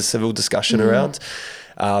have a civil discussion around,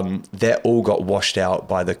 that all got washed out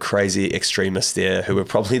by the crazy extremists there, who were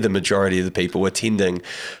probably the majority of the people attending,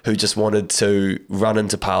 who just wanted to run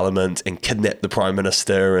into Parliament and kidnap the Prime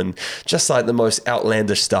Minister and just the most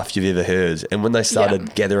outlandish stuff you've ever heard. And when they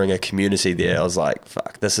started gathering a community there, I was like,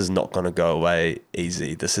 fuck, this is not going to go away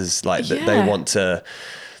easy. This is they want to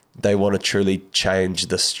they want to truly change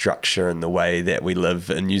the structure and the way that we live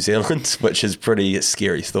in New Zealand, which is pretty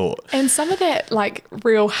scary thought. And some of that like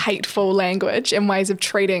real hateful language and ways of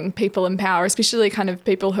treating people in power, especially kind of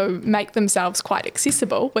people who make themselves quite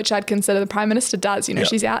accessible, which I'd consider the Prime Minister does. You know,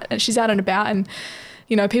 she's out and about, and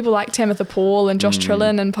you know, people like Tamitha Paul and Josh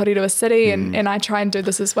Trillin and Porirua City, and I try and do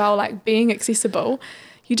this as well, like being accessible.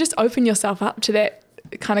 You just open yourself up to that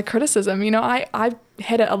kind of criticism. You know, I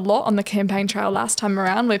had it a lot on the campaign trail last time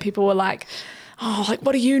around where people were like, oh, like,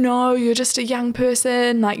 what do you know? You're just a young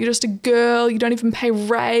person, like you're just a girl, you don't even pay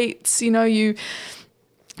rates, you know, you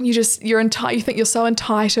think you're so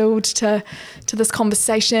entitled to this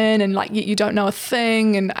conversation, and like you don't know a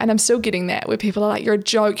thing, and I'm still getting that where people are like, you're a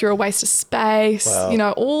joke, you're a waste of space. Wow. You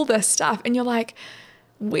know, all this stuff, and you're like,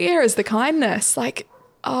 where is the kindness? Like,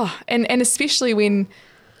 oh, and especially when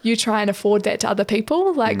you try and afford that to other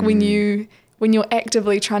people, like when you're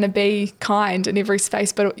actively trying to be kind in every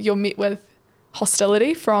space, but you're met with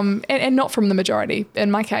hostility from, and not from the majority in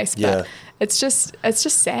my case, but it's just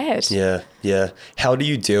sad. Yeah. How do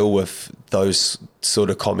you deal with those sort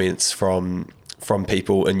of comments from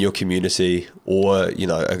people in your community or, you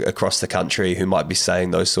know, across the country who might be saying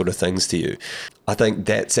those sort of things to you? I think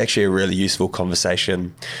that's actually a really useful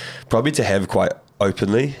conversation probably to have quite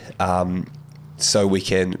openly, so we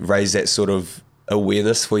can raise that sort of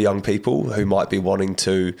awareness for young people who might be wanting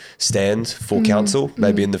to stand for council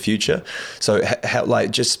maybe in the future. So how, like,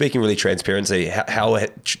 just speaking really transparently, how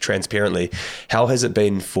has it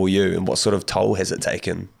been for you, and what sort of toll has it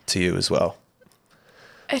taken to you as well?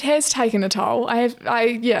 It has taken a toll. As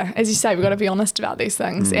you say, we've got to be honest about these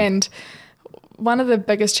things. And one of the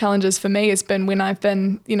biggest challenges for me has been when I've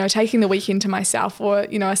been, you know, taking the weekend to myself, or,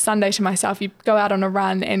 you know, a Sunday to myself. You go out on a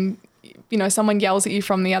run and, you know, someone yells at you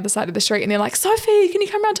from the other side of the street and they're like, Sophie, can you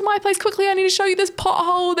come around to my place quickly? I need to show you this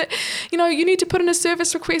pothole that, you know, you need to put in a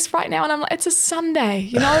service request right now. And I'm like, it's a Sunday,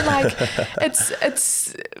 you know, like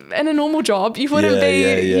it's in a normal job. You wouldn't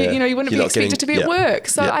you wouldn't be expected to be at work.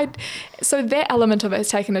 So so that element of it has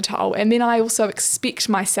taken a toll. And then I also expect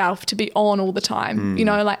myself to be on all the time, you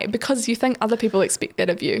know, like, because you think other people expect that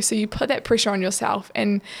of you. So you put that pressure on yourself,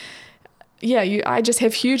 and I just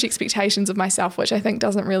have huge expectations of myself, which I think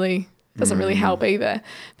doesn't really help either.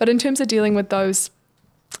 But in terms of dealing with those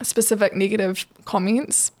specific negative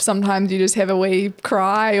comments, sometimes you just have a wee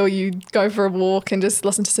cry, or you go for a walk and just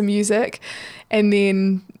listen to some music, and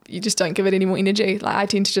then you just don't give it any more energy. Like, I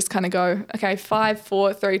tend to just kind of go, okay, 5,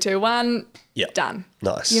 4, 3, 2, 1, done.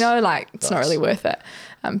 Nice. You know, like, it's not really worth it.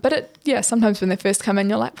 But sometimes when they first come in,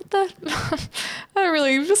 you're like, this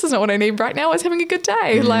is not what I need right now. I was having a good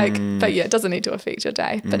day. But it doesn't need to affect your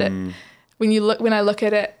day. But when I look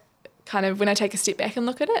at it, kind of when I take a step back and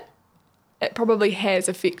look at it, it probably has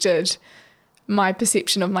affected my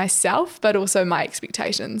perception of myself, but also my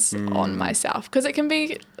expectations on myself. Because it can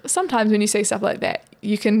be, sometimes when you see stuff like that,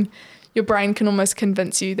 your brain can almost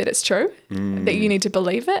convince you that it's true, that you need to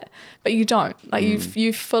believe it, but you don't. Like,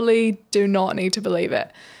 you fully do not need to believe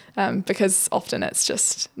it, because often it's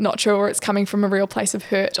just not true, or it's coming from a real place of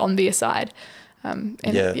hurt on their side.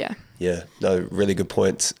 No, really good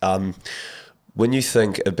points. When you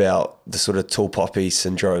think about the sort of tall poppy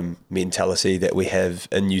syndrome mentality that we have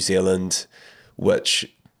in New Zealand, which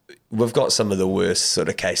we've got some of the worst sort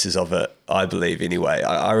of cases of it, I believe anyway.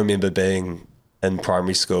 I remember being in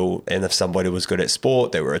primary school, and if somebody was good at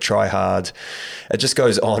sport, they were a try-hard. It just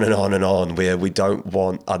goes on and on and on, where we don't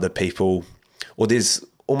want other people, or there's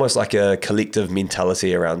almost like a collective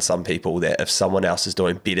mentality around some people that if someone else is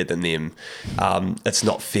doing better than them, it's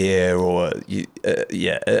not fair, or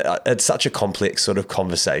it's such a complex sort of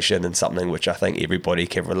conversation, and something which I think everybody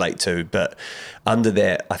can relate to. But under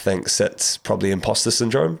that, I think sits probably imposter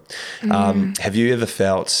syndrome. Have you ever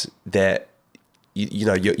felt that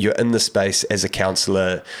you're in the space as a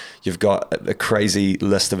counsellor, you've got a crazy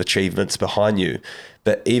list of achievements behind you,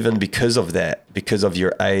 but even because of that, because of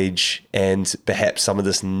your age and perhaps some of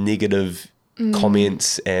this negative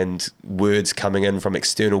comments and words coming in from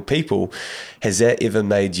external people, has that ever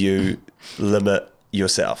made you limit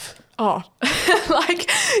yourself? Oh, like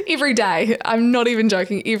every day. I'm not even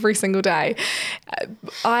joking, every single day.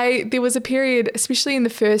 There was a period, especially in the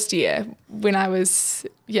first year when I was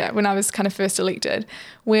kind of first elected,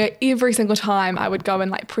 where every single time I would go and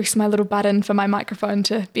like press my little button for my microphone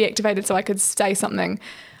to be activated so I could say something,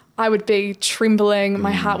 I would be trembling,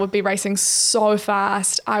 my heart would be racing so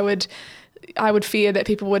fast. I would fear that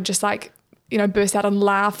people would just like, burst out in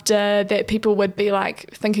laughter, that people would be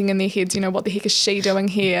like thinking in their heads, what the heck is she doing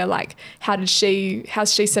here? Like, how's she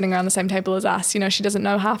sitting around the same table as us? She doesn't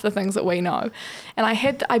know half the things that we know. And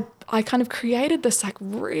I kind of created this like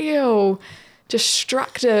real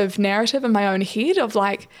destructive narrative in my own head of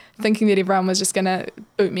like thinking that everyone was just going to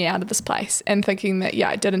boot me out of this place and thinking that,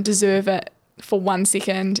 I didn't deserve it for 1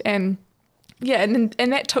 second. And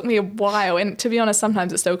and that took me a while. And to be honest,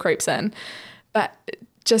 sometimes it still creeps in. But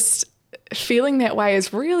just feeling that way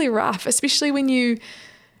is really rough, especially when you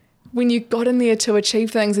got in there to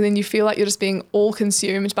achieve things and then you feel like you're just being all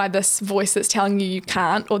consumed by this voice that's telling you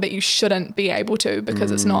can't or that you shouldn't be able to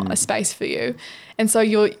because it's not a space for you. And so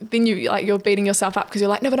you're beating yourself up because you're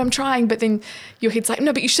like, no, but I'm trying. But then your head's like,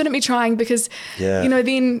 no, but you shouldn't be trying because,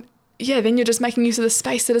 then you're just making use of the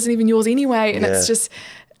space that isn't even yours anyway. And it's just,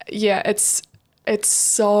 it's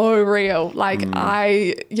so real. Like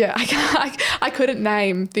I couldn't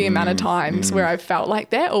name the amount of times where I've felt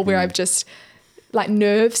like that or where I've just like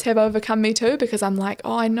nerves have overcome me too, because I'm like,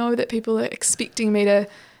 I know that people are expecting me to,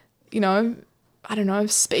 I don't know,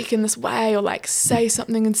 speak in this way or like say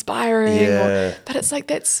something inspiring. But it's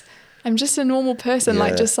like, I'm just a normal person,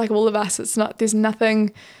 like just like all of us. It's not, there's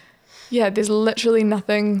nothing, there's literally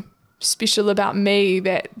nothing special about me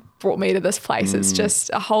that brought me to this place. It's just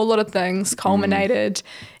a whole lot of things culminated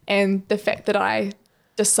and the fact that I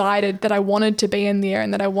decided that I wanted to be in there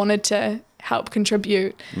and that I wanted to help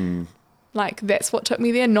contribute. Like that's what took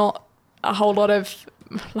me there, not a whole lot of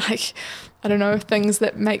like, I don't know, things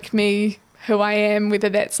that make me who I am, whether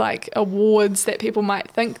that's like awards that people might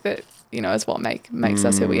think that, is what makes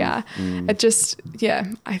us who we are. It just,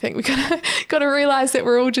 I think we got to realize that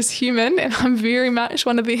we're all just human and I'm very much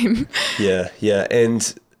one of them. Yeah.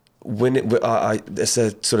 And when it's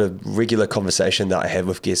a sort of regular conversation that I have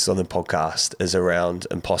with guests on the podcast is around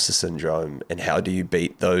imposter syndrome and how do you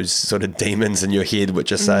beat those sort of demons in your head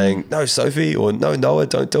which are saying, no, Sophie, or no, Noah,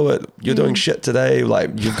 don't do it. You're doing shit today.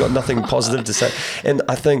 Like you've got nothing positive to say. And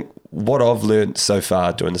I think what I've learned so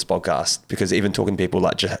far doing this podcast, because even talking to people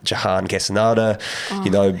like Jahan Castaneda,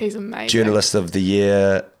 he's amazing. Journalist of the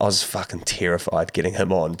Year, I was fucking terrified getting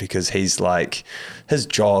him on because he's like, his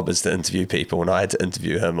job is to interview people and I had to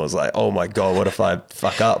interview him. I was like, oh my God, what if I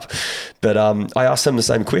fuck up? But I asked him the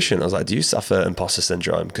same question. I was like, do you suffer imposter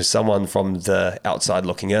syndrome? Because someone from the outside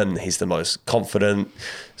looking in, he's the most confident,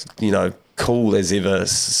 cool as ever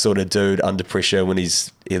sort of dude under pressure when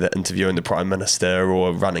he's either interviewing the Prime Minister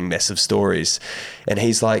or running massive stories. And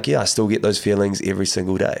he's like, I still get those feelings every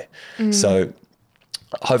single day. So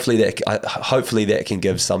hopefully that can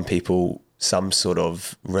give some people some sort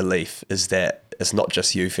of relief, is that it's not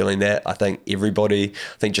just you feeling that. I think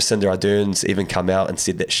Jacinda Ardern's even come out and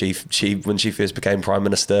said that she when she first became Prime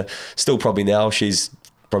Minister, still probably now, she's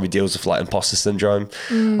probably deals with like imposter syndrome.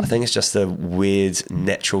 I think it's just a weird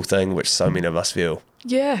natural thing which so many of us feel.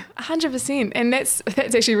 Yeah, 100%. And that's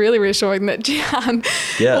actually really reassuring that Jihan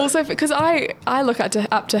also, because I look up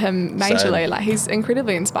to him majorly. Same. Like he's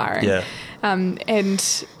incredibly inspiring.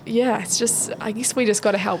 It's just, I guess we just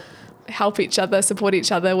got to help each other, support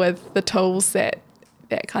each other with the tools that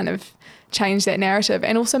kind of change that narrative,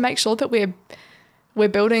 and also make sure that we're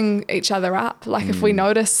building each other up. Like if we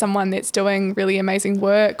notice someone that's doing really amazing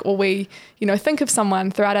work, or we, think of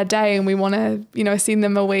someone throughout our day and we want to, send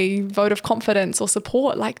them a wee vote of confidence or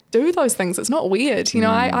support, like do those things. It's not weird.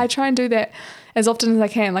 I try and do that as often as I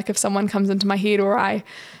can. Like if someone comes into my head or I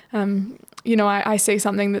see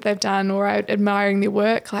something that they've done or I'm admiring their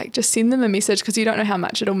work, like just send them a message, because you don't know how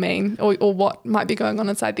much it'll mean or what might be going on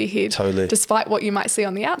inside their head. Totally. Despite what you might see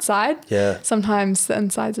on the outside. Yeah. Sometimes the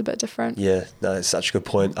inside's a bit different. Yeah, no, it's such a good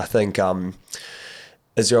point. I think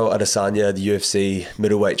Israel Adesanya, the UFC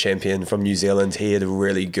middleweight champion from New Zealand, he had a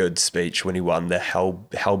really good speech when he won the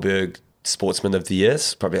Halberg Sportsman of the Year,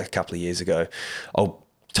 probably a couple of years ago. I'll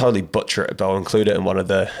totally butcher it, but I'll include it in one of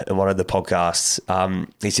the podcasts.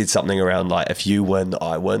 He said something around like, if you win,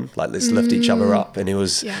 I win, like let's lift each other up. And he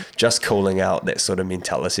was just calling out that sort of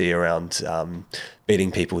mentality around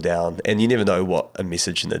beating people down. And you never know what a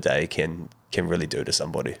message in the day can really do to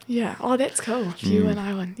somebody. Yeah. Oh, that's cool. If you win,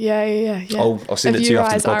 I win. Yeah. I'll send it to you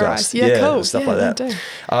after the podcast. Yeah, cool. Stuff like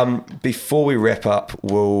that. Before we wrap up,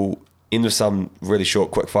 we'll end with some really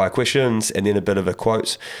short quick fire questions and then a bit of a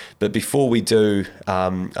quote. But before we do,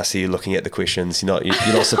 I see you looking at the questions. You're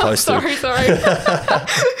not supposed to. Sorry.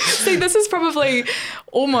 See, this is probably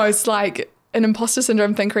almost like an imposter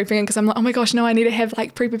syndrome thing creeping in, because I'm like, oh my gosh, no, I need to have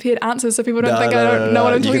like pre-prepared answers so people don't think I don't know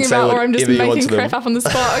what I'm talking about, or I'm just making crap up on the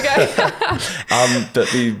spot.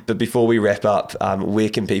 Okay. But before we wrap up, where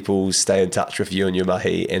can people stay in touch with you and your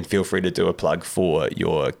mahi, and feel free to do a plug for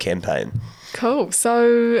your campaign? Cool.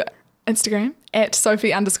 So Instagram at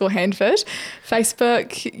Sophie_Handford.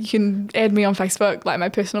 Facebook, you can add me on Facebook, like my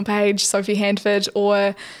personal page, Sophie Handford,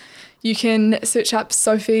 or You can search up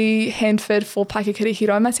Sophie Handford for Paikakiri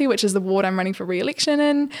Hiromati, which is the ward I'm running for re-election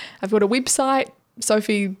in. I've got a website,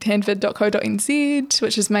 sophiehandford.co.nz,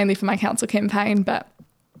 which is mainly for my council campaign, but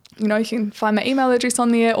you can find my email address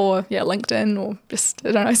on there, or LinkedIn, or just,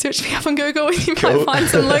 I don't know, search me up on Google and you might find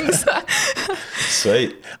some links.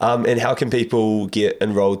 Sweet. And how can people get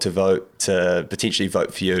enrolled to vote, to potentially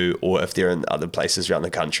vote for you, or if they're in other places around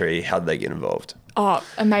the country, how do they get involved? Oh,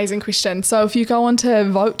 amazing question. So if you go on to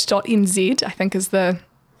vote.nz, I think is the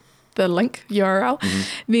link URL,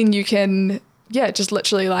 then you can just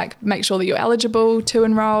literally make sure that you're eligible to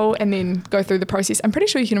enroll and then go through the process. I'm pretty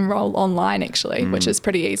sure you can enroll online actually, which is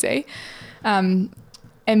pretty easy. And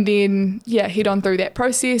then, head on through that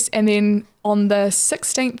process. And then on the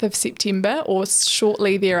 16th of September or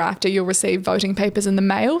shortly thereafter, you'll receive voting papers in the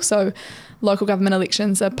mail. So local government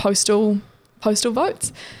elections are postal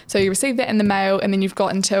votes. So you receive that in the mail, and then you've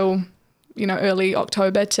got until, early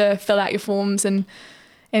October to fill out your forms and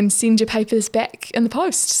send your papers back in the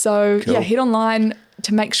post. So head online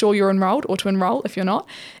to make sure you're enrolled, or to enroll if you're not,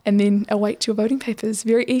 and then await your voting papers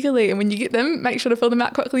very eagerly. And when you get them, make sure to fill them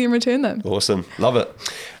out quickly and return them. Awesome. Love it.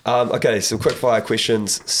 Okay, some quick fire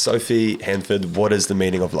questions. Sophie Handford, what is the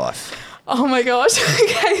meaning of life? Oh my gosh.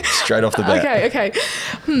 Okay. Straight off the bat. Okay.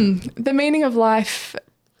 The meaning of life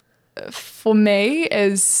for me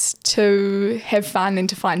is to have fun and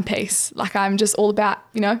to find peace. I'm just all about,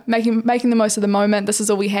 making the most of the moment. This is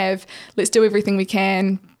all we have. Let's do everything we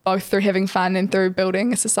can, both through having fun and through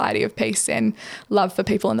building a society of peace and love for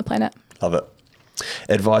people on the planet. Love it.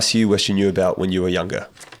 Advice you wish you knew about when you were younger?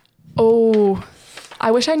 Oh,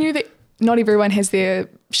 I wish I knew that not everyone has their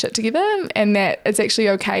shit together, and that it's actually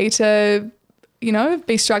okay to,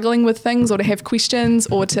 be struggling with things, or to have questions,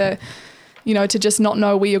 or to just not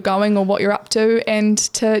know where you're going or what you're up to, and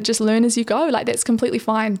to just learn as you go. That's completely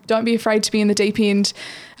fine. Don't be afraid to be in the deep end,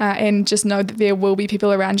 and just know that there will be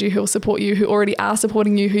people around you who will support you, who already are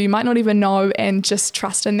supporting you, who you might not even know, and just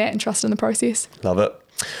trust in that and trust in the process. Love it.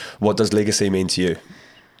 What does legacy mean to you?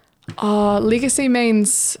 Legacy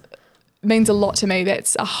means a lot to me.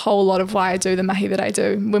 That's a whole lot of why I do the mahi that I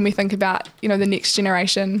do. When we think about, the next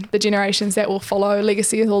generation, the generations that will follow,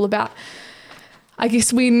 legacy is all about, I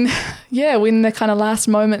guess, when the kind of last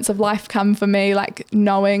moments of life come for me,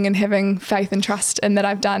 knowing and having faith and trust in that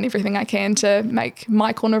I've done everything I can to make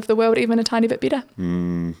my corner of the world even a tiny bit better.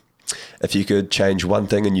 If you could change one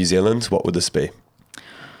thing in New Zealand, what would this be?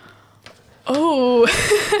 Oh,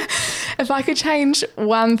 if I could change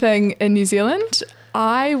one thing in New Zealand,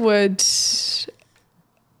 I would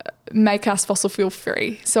make us fossil fuel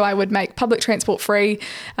free. So I would make public transport free.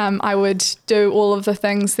 I would do all of the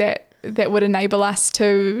things that would enable us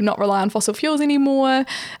to not rely on fossil fuels anymore.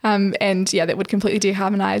 That would completely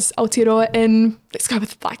decarbonise Aotearoa in, let's go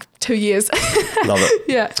with 2 years. Love it.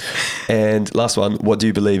 Yeah. And last one, what do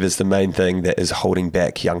you believe is the main thing that is holding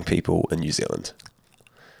back young people in New Zealand?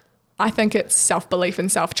 I think it's self-belief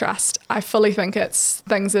and self-trust. I fully think it's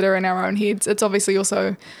things that are in our own heads. It's obviously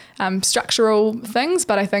also structural things,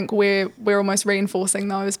 but I think we're almost reinforcing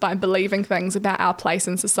those by believing things about our place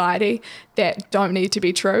in society that don't need to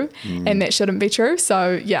be true and that shouldn't be true.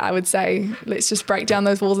 So I would say let's just break down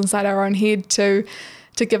those walls inside our own head to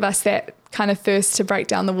give us that kind of thirst to break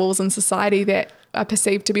down the walls in society that are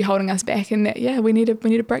perceived to be holding us back, and that we need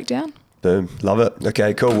to break down. Boom. Love it.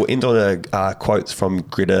 Okay, cool. We'll end on a quote from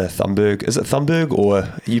Greta Thunberg. Is it Thunberg, or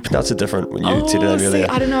you pronounce it different when you said it earlier?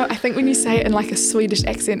 I don't know. I think when you say it in a Swedish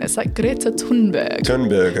accent, it's Greta Thunberg.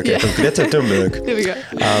 Thunberg. Okay, from Greta Thunberg. There we go.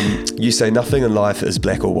 You say nothing in life is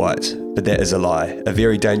black or white, but that is a lie. A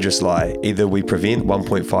very dangerous lie. Either we prevent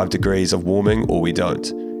 1.5 degrees of warming or we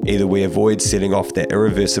don't. Either we avoid setting off that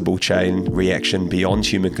irreversible chain reaction beyond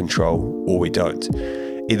human control or we don't.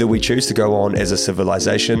 Either we choose to go on as a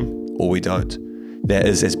civilization or we don't. That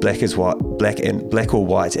is as black or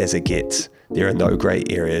white as it gets. There are no grey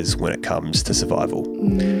areas when it comes to survival.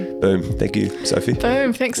 Boom. Thank you, Sophie.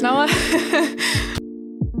 Boom. Thanks, Noah.